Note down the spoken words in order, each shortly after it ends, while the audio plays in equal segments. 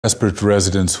Desperate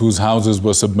residents whose houses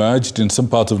were submerged in some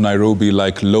parts of Nairobi,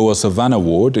 like Lower Savannah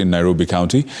ward in Nairobi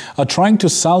County, are trying to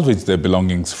salvage their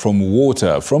belongings from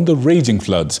water from the raging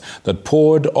floods that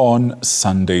poured on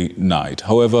Sunday night.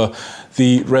 However,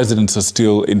 the residents are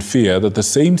still in fear that the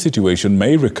same situation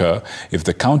may recur if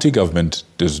the county government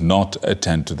does not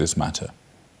attend to this matter.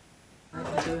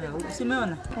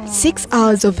 6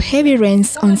 hours of heavy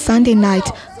rains on Sunday night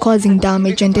causing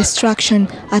damage and destruction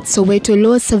at Soweto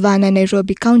Lower Savannah,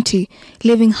 Nairobi County,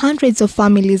 leaving hundreds of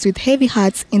families with heavy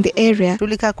hearts in the area.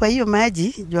 Tulika kwa hiyo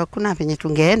maji, juu hakuna penye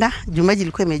tungeenda, juu maji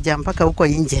ilikuwa imejaa mpaka huko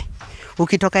nje.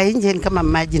 Ukitoka nje ni kama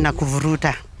maji na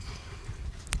kuvuruta.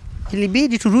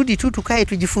 Ilibidi turudi tu tukae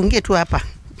tujifungie tu hapa.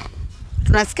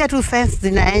 Tunasikia tu fence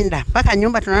zinaenda, mpaka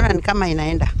nyumba tunaona ni kama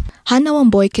inaenda. Hannah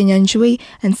Wamboy Kenyanjui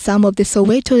and some of the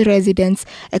Soweto residents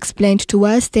explained to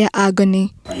us their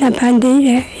agony. Na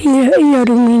pande hiyo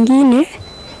room nyingine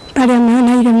pale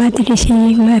maana ile matrisi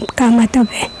kama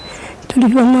tope.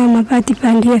 Tulipomoa mabati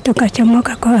pande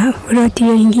tukachomoka kwa roti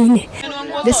nyingine.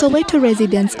 The Soweto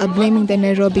residents are blaming the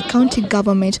Nairobi County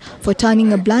government for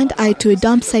turning a blind eye to a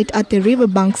dump site at the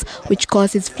riverbanks, which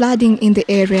causes flooding in the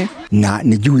area. Na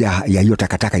ni juu ya hiyo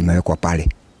takataka imewekwa pale.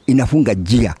 Inafunga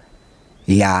njia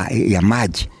ya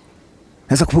maji.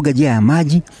 Sasa kufunga njia ya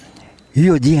maji,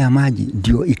 hiyo njia ya maji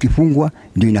ndio ikifungwa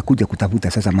ndio inakuja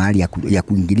kutafuta sasa mahali ya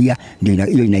kuingilia, ndio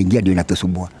hiyo inaingia ndio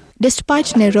inatusumbua.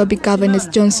 Despite Nairobi Governor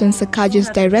Johnson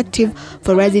Sakaja's directive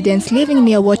for residents living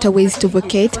near waterways to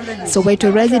vacate,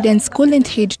 Soweto residents couldn't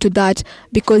heed to that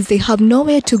because they have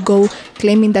nowhere to go,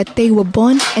 claiming that they were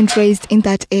born and raised in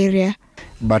that area.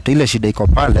 But ile shida iko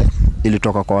pale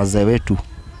ilitoka kwa wazee wetu,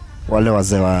 wale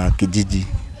wazee wa kijiji,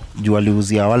 juu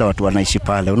waliuzia wale watu wanaishi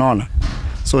pale, unaona?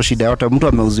 So shida yote mtu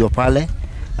ameuziwa pale,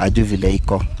 ajui vile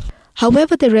iko.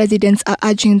 However, the residents are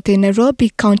urging the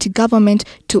Nairobi County government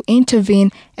to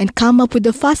intervene and come up with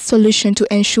a fast solution to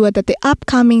ensure that the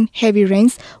upcoming heavy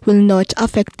rains will not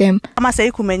affect them. Kama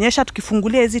sasa kumenyesha,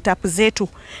 tukifungulia hizi tap zetu,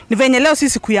 ni venye leo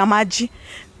sisi kuya maji,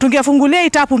 tungefungulia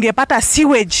tap ungepata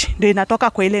sewage ndio inatoka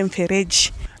kwa ile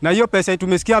mfereji. Na hiyo pesa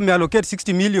tumesikia ameallocate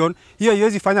 60 million, hiyo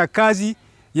haiwezi fanya kazi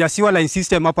ya sewer line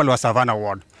system hapa Lower Savannah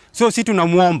ward. So sisi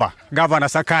tunamuomba Governor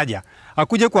Sakaja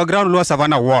akuje kwa ground Lower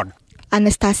Savannah ward.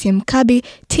 Anastasia Mkabi,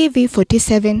 TV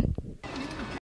 47.